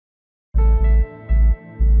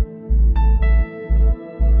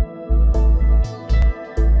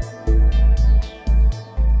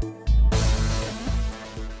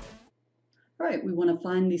right, we want to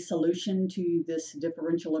find the solution to this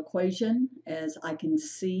differential equation. As I can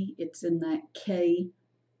see, it's in that k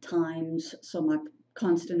times, so my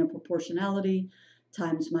constant of proportionality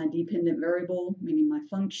times my dependent variable, meaning my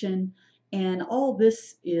function. And all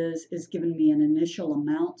this is giving me an initial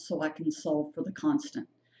amount so I can solve for the constant.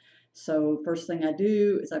 So first thing I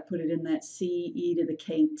do is I put it in that c e to the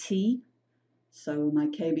kt. So my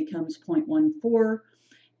k becomes 0.14.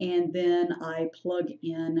 And then I plug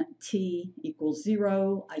in t equals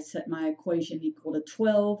 0. I set my equation equal to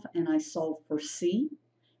 12, and I solve for c,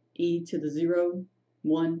 e to the 0,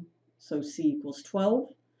 1, so c equals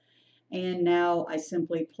 12. And now I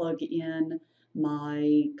simply plug in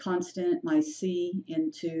my constant, my c,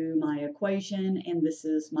 into my equation, and this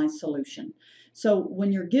is my solution. So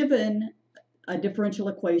when you're given a differential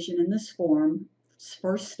equation in this form,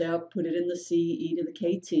 first step, put it in the c, e to the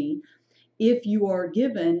kt. If you are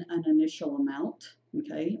given an initial amount,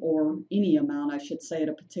 okay, or any amount, I should say, at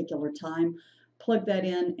a particular time, plug that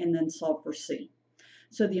in and then solve for C.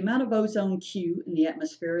 So the amount of ozone Q in the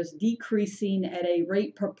atmosphere is decreasing at a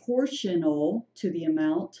rate proportional to the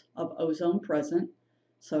amount of ozone present.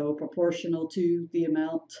 So proportional to the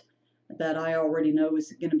amount that I already know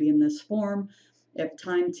is going to be in this form. If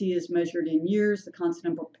time t is measured in years, the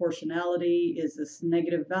constant of proportionality is this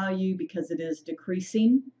negative value because it is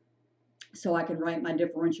decreasing. So I can write my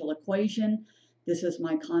differential equation. This is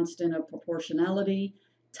my constant of proportionality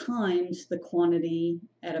times the quantity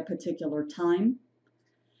at a particular time.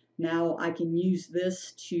 Now I can use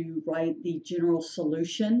this to write the general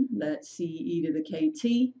solution, that's c e to the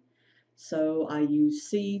kt. So I use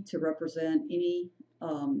c to represent any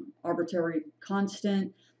arbitrary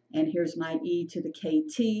constant, and here's my e to the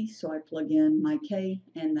kt, so I plug in my k,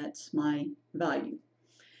 and that's my value.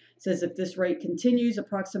 It says if this rate continues,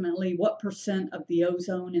 approximately what percent of the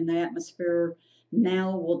ozone in the atmosphere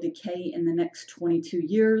now will decay in the next 22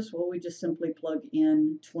 years? Well, we just simply plug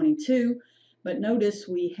in 22. But notice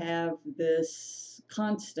we have this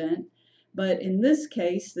constant. But in this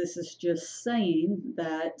case, this is just saying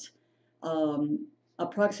that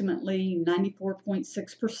approximately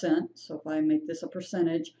 94.6%, so if I make this a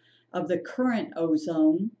percentage, of the current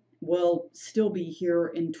ozone will still be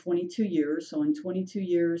here in 22 years. So in 22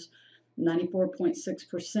 years,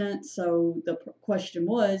 94.6%. So the question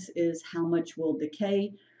is how much will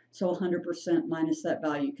decay? So 100% minus that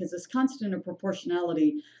value, because this constant of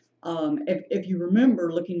proportionality, if you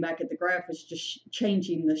remember looking back at the graph, is just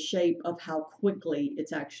changing the shape of how quickly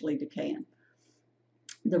it's actually decaying.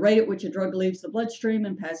 The rate at which a drug leaves the bloodstream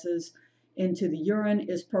and passes into the urine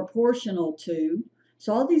is proportional to.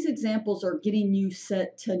 So all these examples are getting you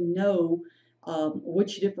set to know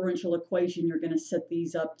which differential equation you're going to set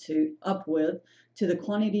these up with to the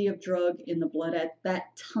quantity of drug in the blood at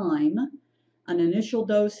that time. An initial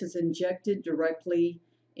dose is injected directly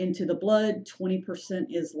into the blood. 20%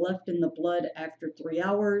 is left in the blood after 3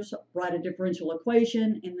 hours. Write a differential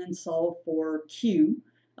equation and then solve for Q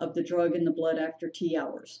of the drug in the blood after T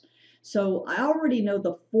hours. So I already know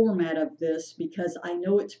the format of this because I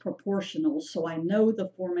know it's proportional. So I know the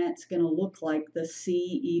format's going to look like the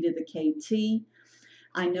C e to the KT.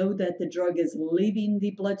 I know that the drug is leaving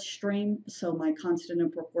the bloodstream, so my constant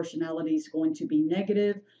of proportionality is going to be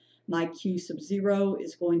negative. My Q sub 0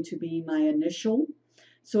 is going to be my initial.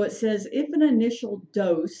 So it says if an initial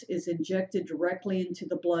dose is injected directly into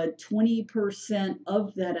the blood, 20%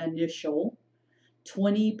 of that initial,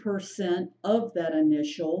 20% of that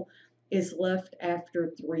initial is left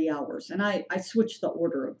after 3 hours. And I switch the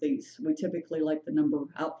order of these. We typically like the number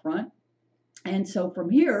out front. And so from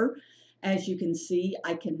here, as you can see,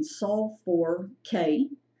 I can solve for K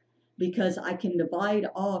because I can divide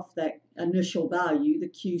off that initial value, the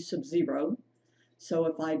Q sub 0. So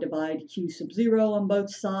if I divide Q sub 0 on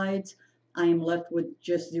both sides, I am left with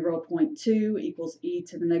just 0.2 equals e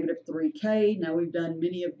to the negative 3k. Now we've done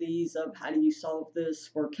many of these of how do you solve this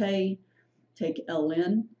for k. Take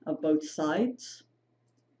ln of both sides.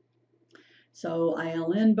 So I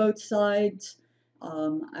ln both sides,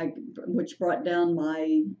 which brought down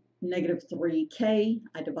my negative 3k.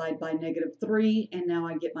 I divide by negative 3, and now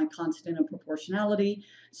I get my constant of proportionality.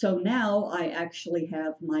 So now I actually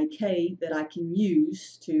have my k that I can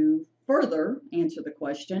use to further answer the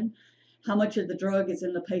question. How much of the drug is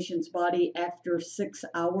in the patient's body after 6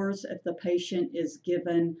 hours if the patient is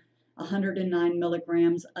given 109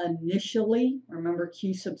 milligrams initially? Remember,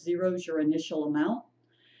 Q sub 0 is your initial amount.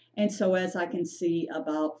 And so as I can see,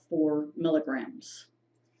 about 4 milligrams.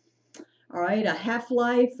 All right, a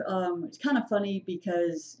half-life, it's kind of funny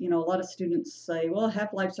because, you know, a lot of students say, well,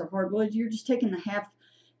 half-lives are hard. Well, you're just taking the half,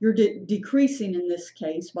 you're decreasing in this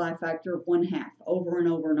case by a factor of 1/2 over and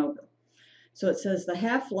over and over. So it says the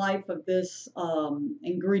half-life of this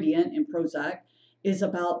ingredient in Prozac is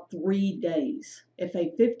about 3 days. If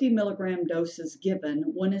a 50 milligram dose is given,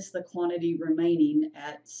 when is the quantity remaining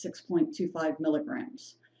at 6.25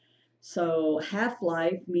 milligrams? So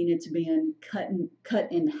half-life, meaning it's being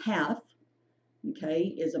cut in half,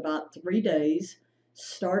 okay, is about 3 days.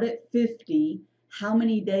 Start at 50. How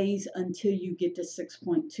many days until you get to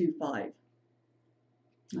 6.25?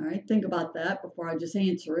 All right, think about that before I just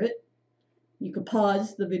answer it. You could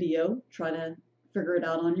pause the video, try to figure it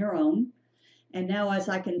out on your own. And now as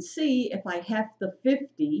I can see, if I half the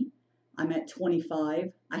 50, I'm at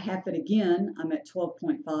 25. I half it again, I'm at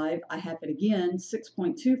 12.5. I half it again,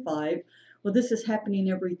 6.25. Well, this is happening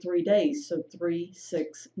every 3 days. So 3,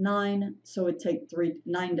 6, 9. So it takes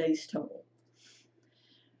 9 days total.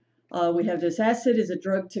 We have this acid is a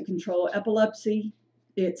drug to control epilepsy.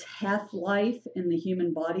 Its half-life in the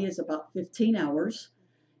human body is about 15 hours.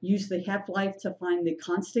 Use the half-life to find the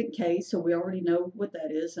constant K, so we already know what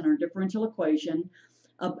that is in our differential equation.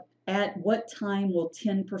 At what time will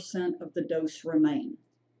 10% of the dose remain?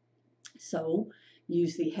 So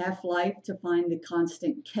use the half-life to find the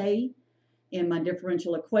constant K in my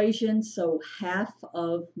differential equation. So half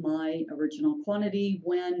of my original quantity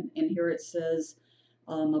when, and here it says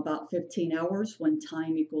about 15 hours when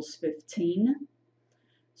time equals 15.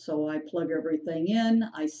 So I plug everything in.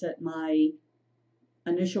 I set my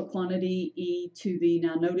initial quantity E to the,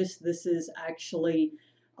 now notice this is actually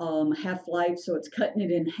half-life, so it's cutting it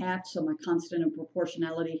in half, so my constant of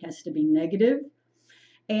proportionality has to be negative.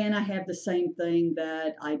 And I have the same thing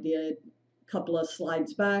that I did a couple of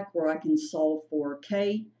slides back where I can solve for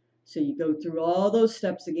K. So you go through all those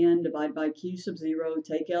steps again, divide by Q sub 0,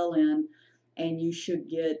 take ln, and you should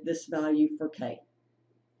get this value for K.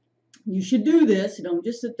 You should do this. Don't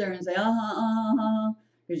just sit there and say,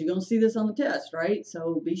 because you're going to see this on the test, right?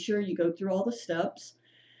 So be sure you go through all the steps.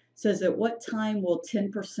 It says at what time will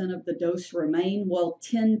 10% of the dose remain? Well,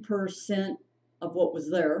 10% of what was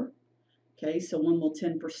there. Okay, so when will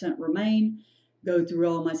 10% remain? Go through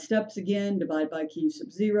all my steps again, divide by Q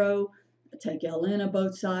sub 0, take ln of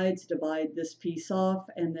both sides, divide this piece off,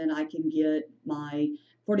 and then I can get my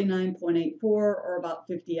 49.84 or about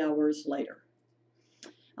 50 hours later.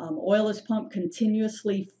 Oil is pumped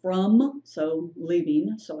continuously from, so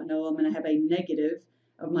leaving, so I know I'm going to have a negative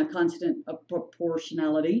of my constant of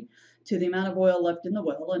proportionality to the amount of oil left in the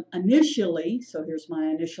well. And initially, so here's my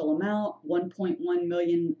initial amount, 1.1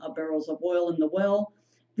 million barrels of oil in the well.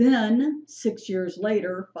 Then, 6 years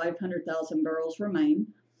later, 500,000 barrels remain.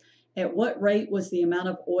 At what rate was the amount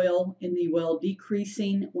of oil in the well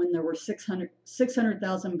decreasing when there were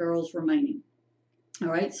 600,000 barrels remaining? All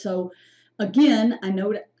right, so again, I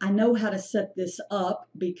know how to set this up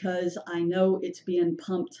because I know it's being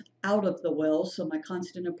pumped out of the well, so my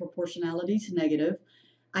constant of proportionality is negative.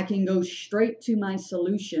 I can go straight to my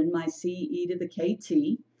solution, my CE to the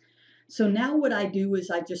KT. So now what I do is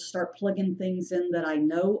I just start plugging things in that I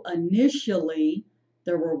know. Initially,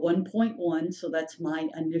 there were 1.1, so that's my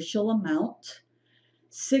initial amount.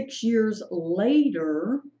 6 years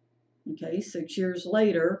later, okay, 6 years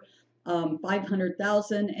later,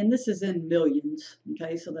 500,000, and this is in millions,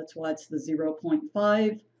 okay, so that's why it's the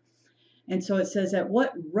 0.5. And so it says, at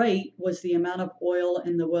what rate was the amount of oil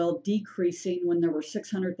in the well decreasing when there were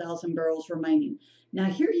 600,000 barrels remaining? Now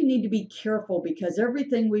here you need to be careful because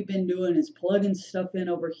everything we've been doing is plugging stuff in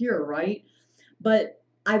over here, right? But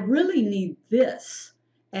I really need this.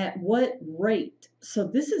 At what rate? So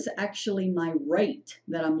this is actually my rate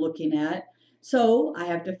that I'm looking at. So I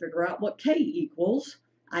have to figure out what K equals.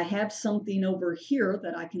 I have something over here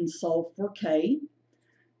that I can solve for K.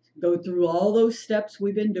 Go through all those steps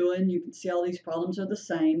we've been doing. You can see all these problems are the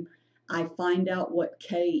same. I find out what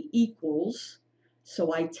K equals.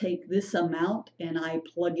 So I take this amount and I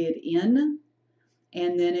plug it in.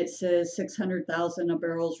 And then it says 600,000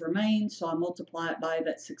 barrels remain. So I multiply it by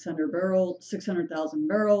that 600,000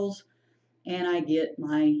 barrels, and I get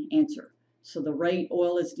my answer. So the rate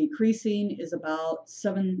oil is decreasing is about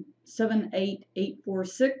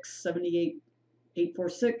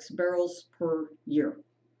 78,846 barrels per year.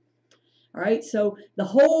 All right, so the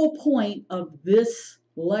whole point of this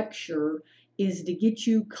lecture is to get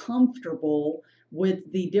you comfortable with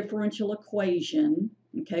the differential equation,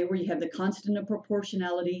 okay, where you have the constant of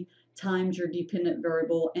proportionality times your dependent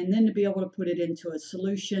variable, and then to be able to put it into a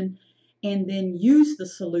solution and then use the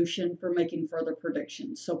solution for making further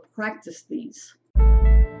predictions. So practice these.